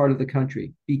different part of the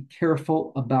country. Be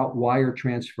careful about wire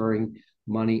transferring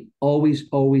money. Always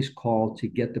call to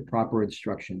get the proper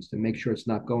instructions to make sure it's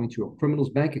not going to a criminal's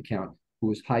bank account who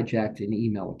has hijacked an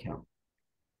email account.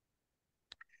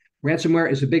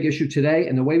 Ransomware is a big issue today,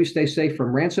 and the way we stay safe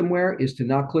from ransomware is to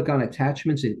not click on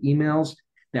attachments in emails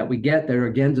that we get that are,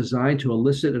 again, designed to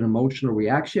elicit an emotional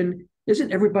reaction.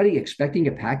 Isn't everybody expecting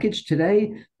a package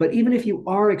today? But even if you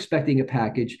are expecting a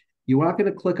package, you're not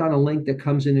going to click on a link that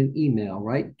comes in an email,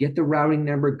 right? Get the routing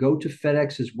number, go to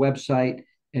FedEx's website,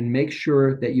 and make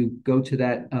sure that you go to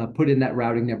that, put in that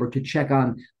routing number to check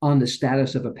on the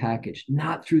status of a package,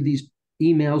 not through these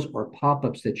emails or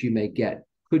pop-ups that you may get.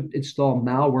 Could install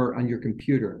malware on your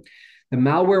computer. The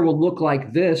malware will look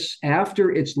like this.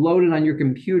 After it's loaded on your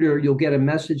computer, you'll get a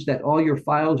message that all your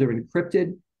files are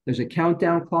encrypted. There's a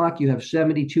countdown clock. You have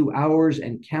 72 hours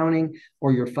and counting,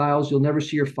 or your files, you'll never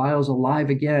see your files alive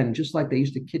again, just like they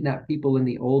used to kidnap people in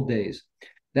the old days.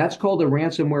 That's called a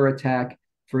ransomware attack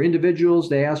For individuals,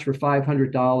 they ask for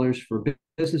 $500. For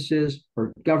businesses,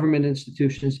 for government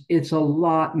institutions, it's a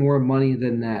lot more money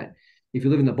than that. If you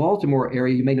live in the Baltimore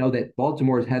area, you may know that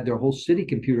Baltimore has had their whole city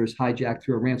computers hijacked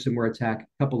through a ransomware attack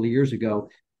a couple of years ago.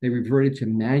 They reverted to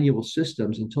manual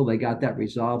systems until they got that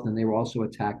resolved, and they were also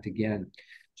attacked again.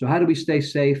 So how do we stay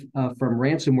safe from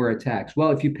ransomware attacks?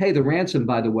 Well, if you pay the ransom,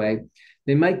 by the way,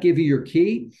 they might give you your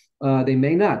key. They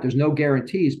may not. There's no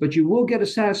guarantees, but you will get a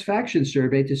satisfaction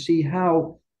survey to see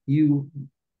how you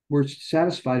were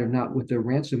satisfied or not with the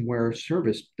ransomware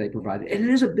service they provided. And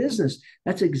it is a business.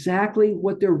 That's exactly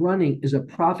what they're running, is a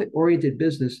profit-oriented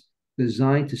business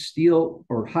designed to steal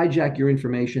or hijack your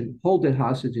information, hold it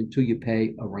hostage until you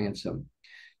pay a ransom.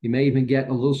 You may even get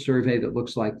a little survey that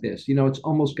looks like this. You know, it's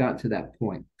almost got to that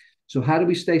point. So how do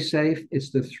we stay safe?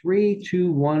 It's the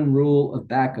 3-2-1 rule of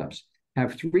backups.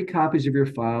 Have 3 copies of your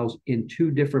files in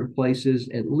 2 different places,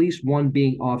 at least one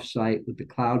being offsite, with the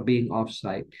cloud being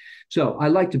offsite. So I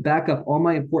like to back up all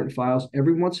my important files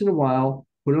every once in a while,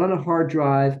 put it on a hard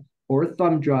drive or a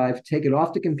thumb drive, take it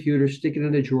off the computer, stick it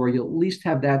in a drawer. You'll at least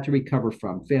have that to recover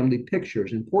from. Family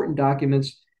pictures, important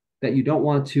documents that you don't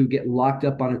want to get locked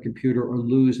up on a computer or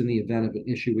lose in the event of an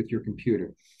issue with your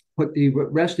computer. Put the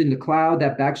rest in the cloud.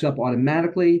 That backs up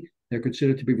automatically. They're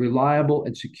considered to be reliable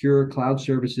and secure cloud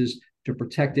services to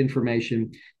protect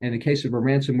information. And in case of a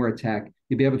ransomware attack,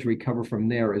 you'll be able to recover from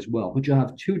there as well. But you'll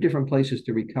have 2 different places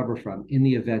to recover from in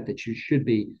the event that you should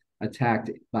be attacked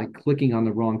by clicking on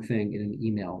the wrong thing in an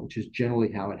email, which is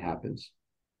generally how it happens.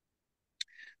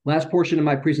 Last portion of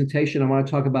my presentation, I want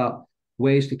to talk about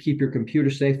ways to keep your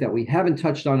computer safe that we haven't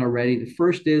touched on already. The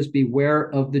first is beware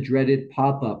of the dreaded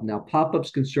pop-up. Now, pop-ups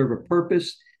can serve a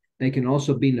purpose. They can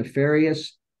also be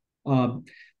nefarious.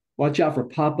 Watch out for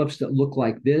pop-ups that look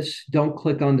like this. Don't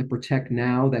click on the Protect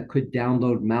Now. That could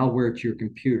download malware to your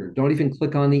computer. Don't even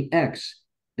click on the X.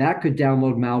 That could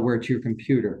download malware to your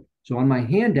computer. So on my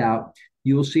handout,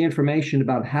 you will see information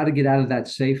about how to get out of that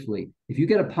safely. If you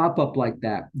get a pop-up like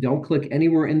that, don't click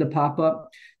anywhere in the pop-up.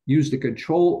 Use the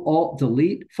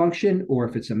Control-Alt-Delete function, or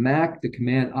if it's a Mac, the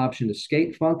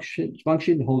Command-Option-Escape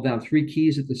function. Hold down 3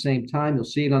 keys at the same time. You'll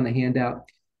see it on the handout.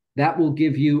 That will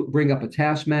bring up a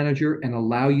task manager and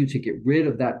allow you to get rid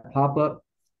of that pop-up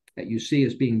that you see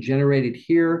is being generated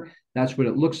here. That's what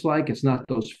it looks like. It's not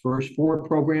those first 4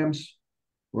 programs,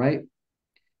 right?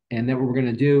 And then what we're going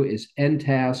to do is end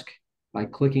task by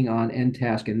clicking on end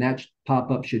task, and that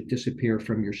pop-up should disappear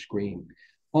from your screen.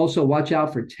 Also, watch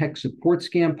out for tech support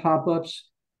scam pop-ups.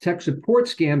 Tech support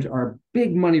scams are a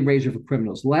big money raiser for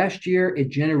criminals. Last year, it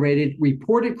generated,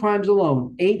 reported crimes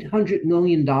alone, $800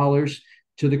 million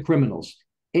to the criminals.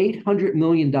 $800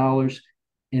 million,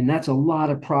 and that's a lot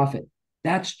of profit.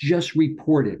 That's just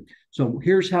reported. So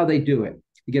here's how they do it.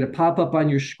 You get a pop-up on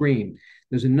your screen.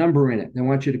 There's a number in it. They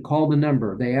want you to call the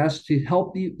number. They ask to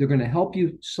help you. They're going to help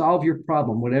you solve your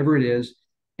problem, whatever it is,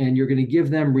 and you're going to give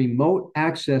them remote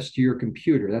access to your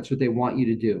computer. That's what they want you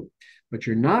to do. But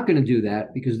you're not going to do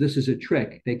that because this is a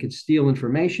trick. They could steal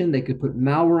information. They could put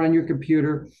malware on your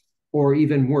computer, or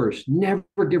even worse, never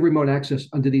give remote access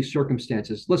under these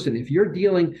circumstances. Listen, if you're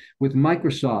dealing with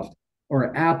Microsoft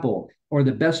or Apple or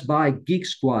the Best Buy Geek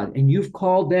Squad, and you've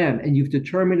called them and you've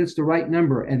determined it's the right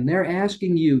number, and they're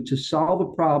asking you to solve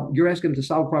a problem, you're asking them to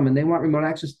solve a problem, and they want remote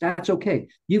access, that's okay.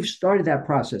 You've started that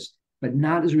process, but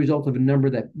not as a result of a number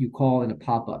that you call in a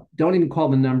pop-up. Don't even call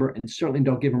the number, and certainly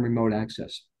don't give them remote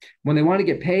access. When they want to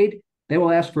get paid, they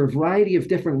will ask for a variety of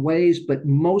different ways, but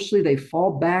mostly they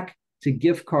fall back to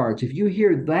gift cards. If you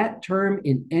hear that term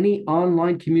in any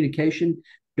online communication,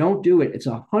 don't do it. It's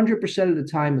 100% of the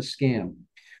time a scam,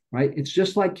 right? It's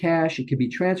just like cash. It can be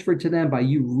transferred to them by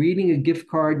you reading a gift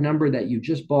card number that you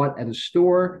just bought at a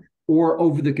store or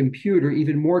over the computer,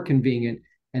 even more convenient,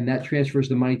 and that transfers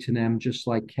the money to them just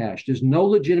like cash. There's no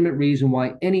legitimate reason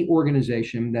why any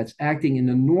organization that's acting in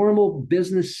the normal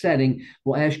business setting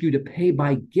will ask you to pay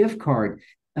by gift card.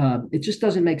 It just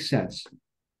doesn't make sense.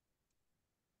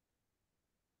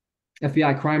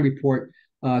 FBI crime report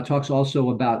talks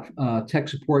also about tech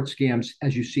support scams.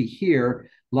 As you see here,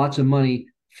 lots of money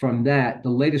from that. The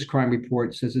latest crime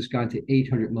report says it's gone to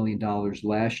 $800 million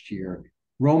last year.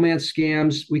 Romance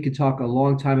scams, we could talk a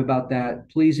long time about that.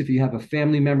 Please, if you have a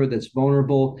family member that's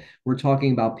vulnerable, we're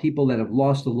talking about people that have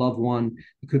lost a loved one.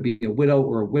 It could be a widow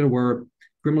or a widower.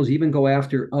 Criminals even go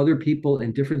after other people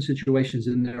in different situations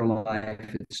in their life.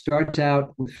 It starts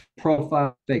out with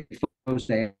profile fake photos.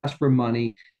 They ask for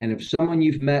money. And if someone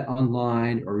you've met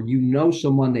online, or you know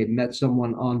someone, they've met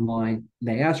someone online,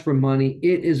 they ask for money,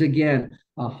 it is, again,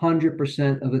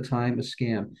 100% of the time a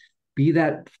scam. Be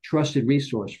that trusted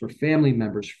resource for family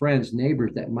members, friends,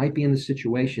 neighbors that might be in the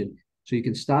situation. So you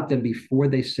can stop them before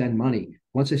they send money.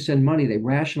 Once they send money, they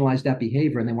rationalize that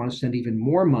behavior and they want to send even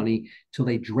more money till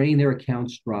they drain their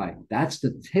accounts dry. That's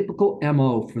the typical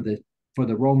MO for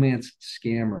the romance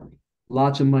scammer.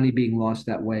 Lots of money being lost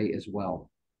that way as well.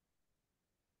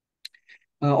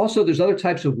 Also, there's other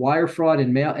types of wire fraud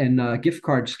and mail and gift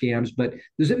card scams. But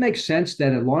does it make sense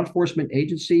that a law enforcement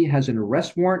agency has an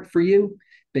arrest warrant for you,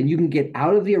 then you can get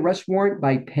out of the arrest warrant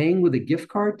by paying with a gift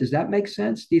card? Does that make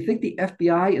sense? Do you think the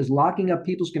FBI is locking up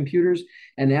people's computers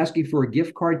and asking for a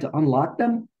gift card to unlock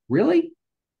them? Really?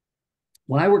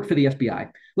 When I worked for the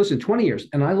FBI, listen, 20 years,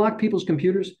 and I locked people's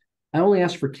computers, I only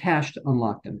asked for cash to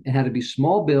unlock them. It had to be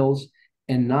small bills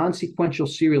and non-sequential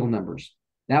serial numbers.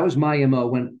 That was my MO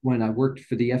when I worked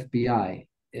for the FBI.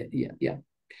 Yeah.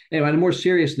 Anyway, on a more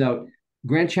serious note,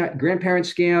 grandparent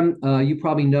scam, you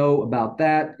probably know about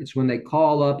that. It's when they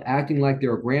call up acting like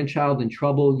they're a grandchild in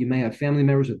trouble. You may have family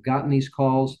members who have gotten these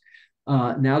calls.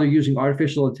 Now they're using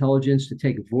artificial intelligence to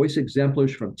take voice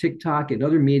exemplars from TikTok and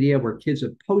other media where kids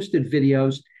have posted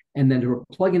videos, and then they're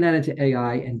plugging that into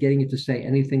AI and getting it to say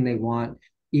anything they want,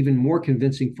 even more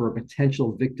convincing for a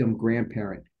potential victim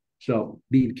grandparent. So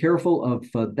be careful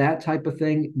of that type of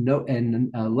thing. No,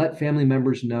 and let family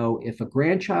members know if a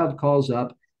grandchild calls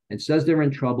up and says they're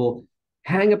in trouble,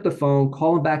 hang up the phone,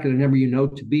 call them back at a number you know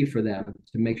to be for them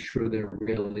to make sure they're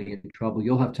really in trouble.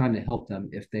 You'll have time to help them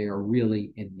if they are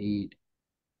really in need.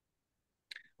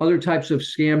 Other types of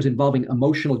scams involving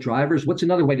emotional drivers. What's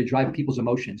another way to drive people's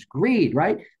emotions? Greed,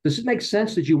 right? Does it make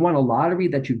sense that you won a lottery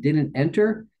that you didn't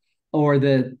enter, or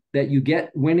that you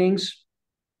get winnings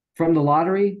from the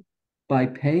lottery by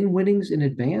paying winnings in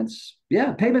advance?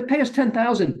 Yeah, pay us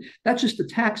 10,000. That's just the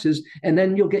taxes, and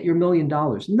then you'll get your $1 million.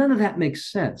 None of that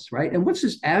makes sense, right? And what's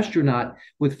this astronaut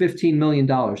with $15 million?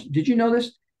 Did you know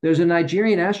this? There's a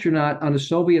Nigerian astronaut on the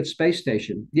Soviet space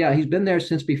station. Yeah, he's been there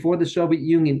since before the Soviet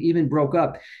Union even broke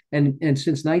up, and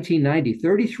since 1990,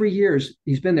 33 years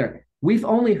he's been there. We've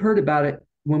only heard about it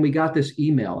when we got this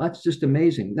email. That's just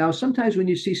amazing. Now, sometimes when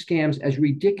you see scams as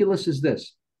ridiculous as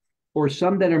this, or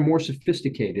some that are more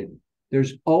sophisticated,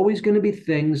 there's always going to be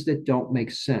things that don't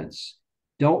make sense.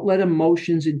 Don't let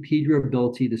emotions impede your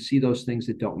ability to see those things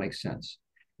that don't make sense,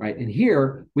 right? And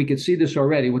here we can see this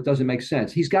already, what doesn't make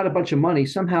sense. He's got a bunch of money.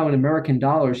 Somehow in American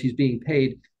dollars, he's being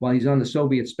paid while he's on the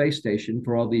Soviet space station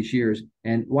for all these years.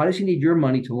 And why does he need your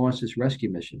money to launch this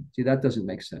rescue mission? See, that doesn't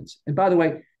make sense. And by the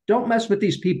way, don't mess with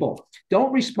these people.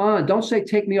 Don't respond. Don't say,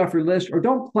 take me off your list, or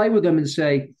don't play with them and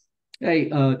say, hey,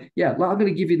 yeah, well, I'm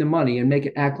going to give you the money, and make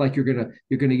it act like you're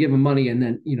gonna give them money, and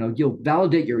then you'll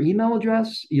validate your email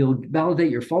address, you'll validate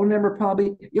your phone number,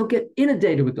 probably you'll get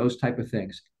inundated with those type of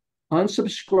things.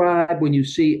 Unsubscribe when you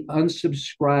see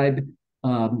unsubscribe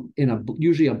in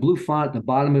usually a blue font at the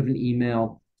bottom of an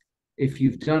email. If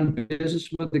you've done business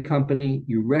with the company,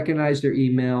 you recognize their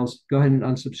emails, go ahead and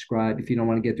unsubscribe if you don't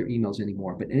want to get their emails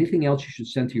anymore. But anything else you should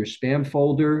send to your spam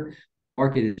folder,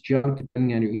 mark it as junk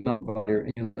depending on your email provider,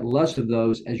 and less of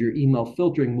those, as your email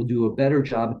filtering will do a better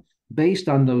job based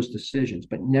on those decisions.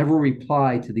 But never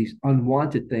reply to these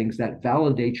unwanted things that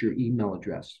validate your email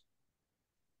address.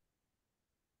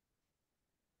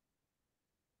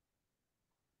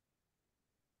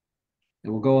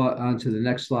 And we'll go on to the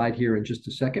next slide here in just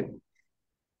a second.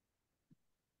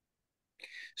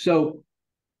 So,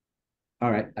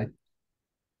 all right.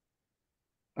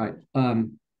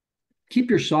 Keep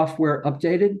your software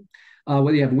updated,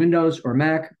 whether you have Windows or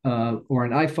Mac or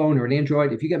an iPhone or an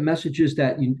Android. If you get messages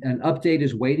that an update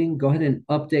is waiting, go ahead and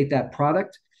update that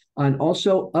product. And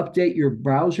also update your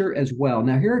browser as well.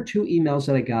 Now, here are two emails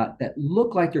that I got that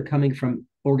look like they're coming from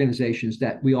organizations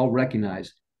that we all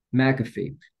recognize.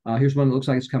 McAfee. Here's one that looks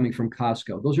like it's coming from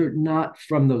Costco. Those are not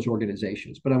from those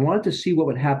organizations, but I wanted to see what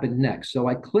would happen next. So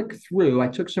I clicked through, I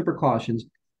took some precautions,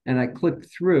 and I clicked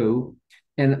through,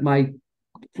 and my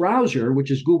browser, which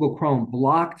is Google Chrome,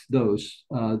 blocked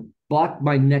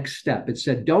my next step. It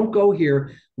said, don't go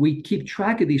here. We keep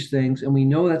track of these things, and we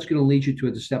know that's going to lead you to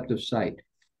a deceptive site.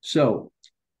 So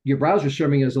your browser is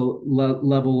serving as a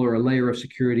level or a layer of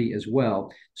security as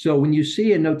well. So when you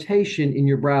see a notation in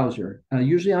your browser,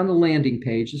 usually on the landing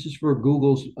page, this is for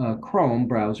Google's Chrome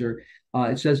browser,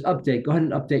 it says update. Go ahead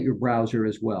and update your browser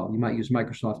as well. You might use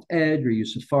Microsoft Edge or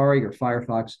use Safari or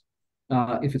Firefox.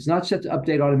 If it's not set to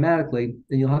update automatically,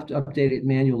 then you'll have to update it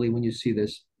manually when you see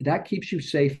this. That keeps you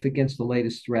safe against the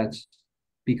latest threats,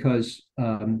 because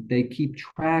they keep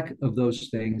track of those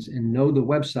things and know the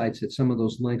websites that some of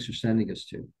those links are sending us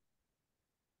to.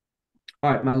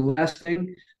 All right, my last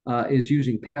thing is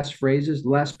using passphrases, the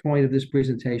last point of this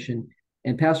presentation.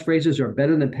 And passphrases are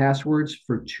better than passwords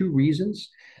for two reasons.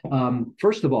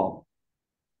 First of all,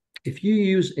 if you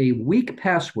use a weak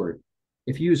password,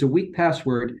 If you use a weak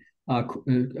password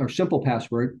or simple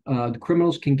password, the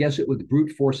criminals can guess it with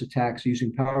brute force attacks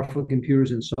using powerful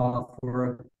computers and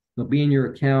software. They'll be in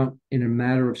your account in a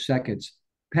matter of seconds.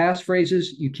 Passphrases,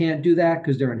 you can't do that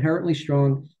because they're inherently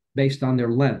strong based on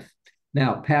their length.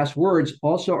 Now, passwords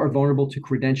also are vulnerable to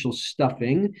credential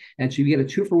stuffing. And so you get a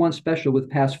 2-for-1 special with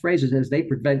passphrases as they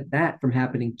prevent that from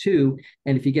happening too.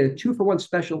 And if you get a 2-for-1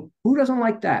 special, who doesn't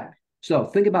like that? So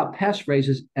think about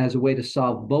passphrases as a way to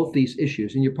solve both these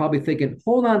issues. And you're probably thinking,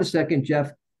 hold on a second,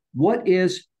 Jeff, what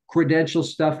is credential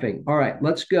stuffing? All right,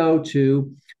 let's go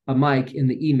to Mike in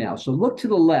the email. So look to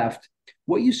the left.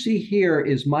 What you see here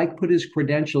is Mike put his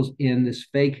credentials in this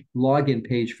fake login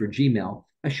page for Gmail.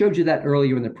 I showed you that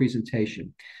earlier in the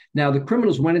presentation. Now, the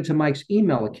criminals went into Mike's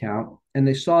email account and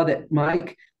they saw that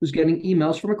Mike was getting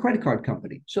emails from a credit card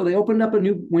company. So they opened up a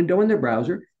new window in their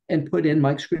browser and put in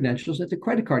Mike's credentials at the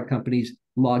credit card company's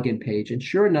login page. And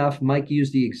sure enough, Mike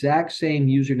used the exact same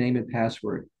username and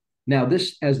password. Now,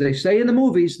 this, as they say in the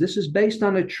movies, this is based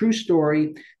on a true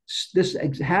story. This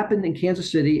happened in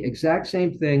Kansas City, exact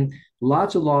same thing.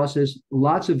 Lots of losses,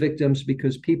 lots of victims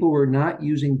because people were not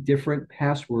using different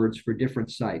passwords for different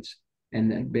sites.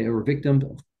 And they were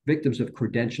victims of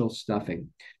credential stuffing.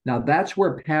 Now, that's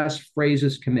where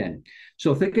passphrases come in.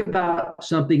 So think about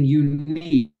something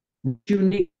unique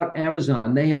about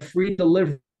Amazon. They have free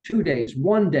delivery 2 days,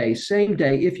 1 day, same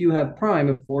day, if you have Prime,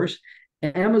 of course.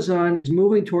 And Amazon is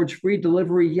moving towards free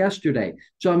delivery yesterday.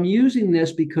 So I'm using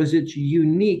this because it's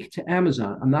unique to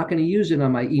Amazon. I'm not going to use it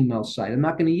on my email site. I'm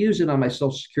not going to use it on my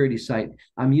Social Security site.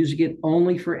 I'm using it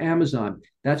only for Amazon.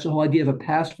 That's the whole idea of a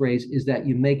passphrase, is that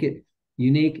you make it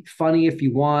unique, funny if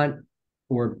you want,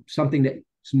 or something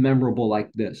that's memorable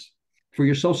like this. For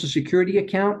your Social Security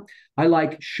account, I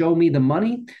like show me the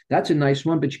money. That's a nice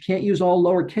one, but you can't use all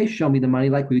lowercase show me the money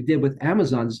like we did with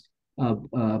Amazon's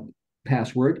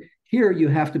password. Here you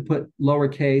have to put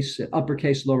lowercase,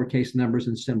 uppercase, lowercase numbers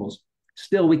and symbols.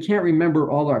 Still, we can't remember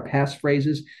all our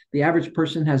passphrases. The average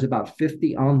person has about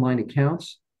 50 online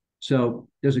accounts. So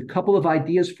there's a couple of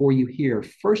ideas for you here.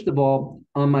 First of all,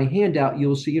 on my handout,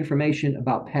 you'll see information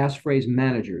about passphrase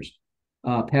managers.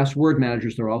 Password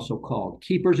managers, they're also called.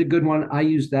 Keeper's a good one. I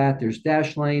use that. There's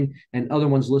Dashlane and other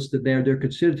ones listed there. They're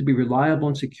considered to be reliable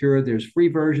and secure. There's free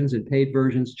versions and paid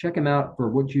versions. Check them out for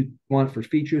what you want for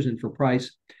features and for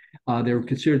price. They're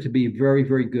considered to be very,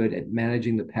 very good at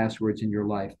managing the passwords in your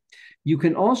life. You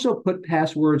can also put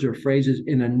passwords or phrases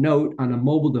in a note on a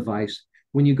mobile device.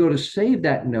 When you go to save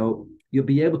that note, you'll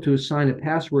be able to assign a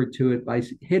password to it by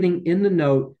hitting in the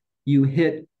note. You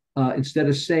hit instead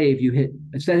of save,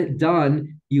 instead of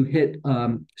done, you hit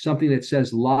something that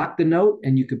says lock the note,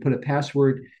 and you can put a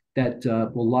password that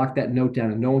will lock that note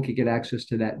down, and no one can get access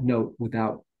to that note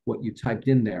without what you typed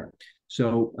in there.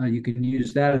 So you can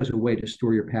use that as a way to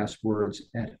store your passwords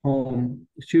at home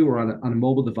too, or on a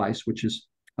mobile device, which is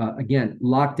again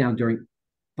locked down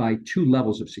by 2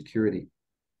 levels of security.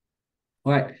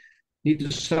 All right, need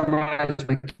to summarize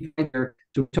my key point here.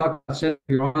 So we talked about setting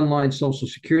your online Social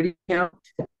Security account.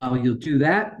 You'll do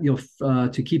that.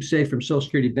 To keep safe from Social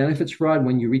Security benefits fraud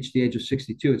when you reach the age of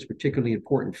 62. It's particularly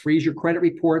important. Freeze your credit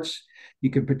reports. You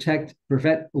can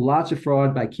prevent lots of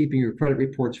fraud by keeping your credit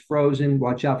reports frozen.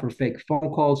 Watch out for fake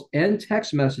phone calls and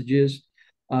text messages.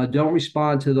 Don't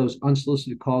respond to those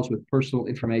unsolicited calls with personal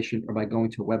information or by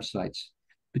going to websites.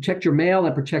 Protect your mail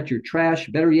and protect your trash.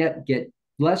 Better yet, get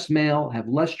less mail, have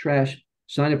less trash.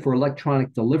 Sign up for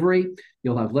electronic delivery.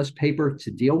 You'll have less paper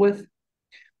to deal with.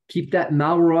 Keep that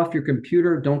malware off your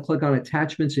computer. Don't click on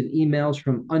attachments and emails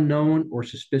from unknown or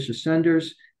suspicious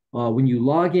senders. When you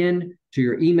log in to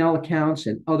your email accounts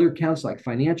and other accounts like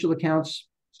financial accounts,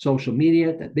 social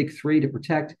media, that big 3 to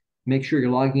protect, make sure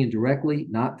you're logging in directly,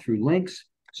 not through links.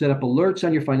 Set up alerts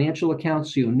on your financial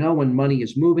accounts so you'll know when money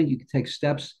is moving. You can take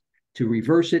steps to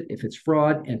reverse it if it's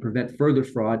fraud and prevent further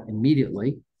fraud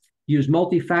immediately. Use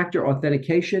multi-factor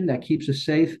authentication. That keeps us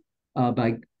safe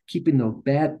by keeping the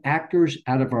bad actors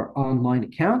out of our online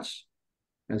accounts.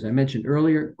 As I mentioned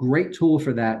earlier, great tool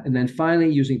for that. And then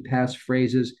finally, using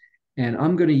passphrases. And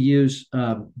I'm going to use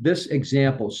this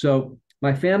example. So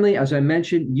my family, as I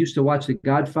mentioned, used to watch The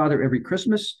Godfather every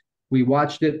Christmas. We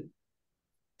watched it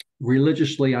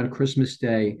religiously on Christmas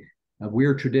Day, a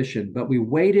weird tradition, but we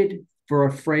waited for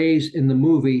a phrase in the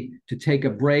movie to take a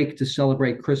break to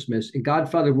celebrate Christmas. And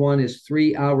Godfather 1 is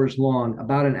 3 hours long.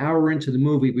 About an hour into the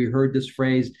movie, we heard this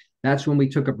phrase. That's when we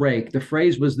took a break. The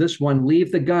phrase was this one: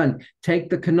 leave the gun, take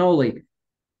the cannoli.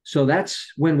 So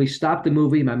that's when we stopped the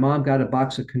movie. My mom got a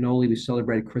box of cannoli. We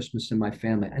celebrated Christmas in my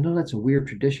family. I know that's a weird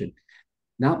tradition.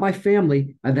 not my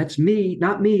family. That's me,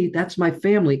 not me. That's my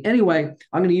family. Anyway,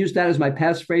 I'm going to use that as my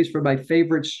passphrase for my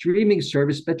favorite streaming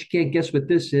service. Bet you can't guess what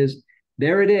this is.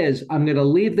 There it is. I'm going to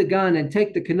leave the gun and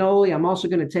take the cannoli. I'm also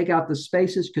going to take out the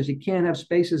spaces because you can't have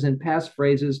spaces in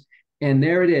passphrases. And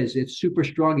there it is. It's super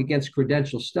strong against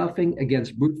credential stuffing,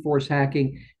 against brute force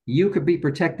hacking. You could be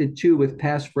protected too with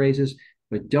passphrases,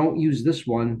 but don't use this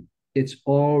one. It's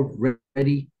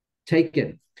already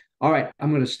taken. All right,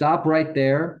 I'm going to stop right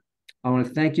there. I want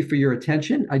to thank you for your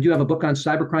attention. I do have a book on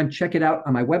cybercrime. Check it out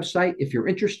on my website if you're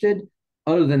interested.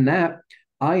 Other than that,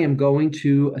 I am going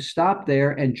to stop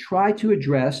there and try to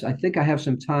address, I think I have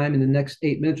some time in the next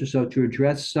 8 minutes or so to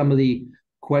address some of the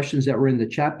questions that were in the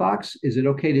chat box. Is it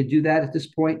okay to do that at this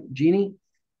point, Jeannie?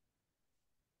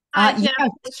 Jeff, Yeah,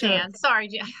 it's sure. Jan. Sorry,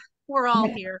 Jeff. We're all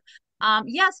here.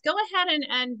 Yes, go ahead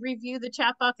and review the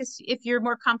chat box if you're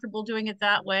more comfortable doing it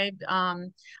that way.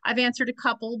 I've answered a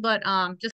couple, but just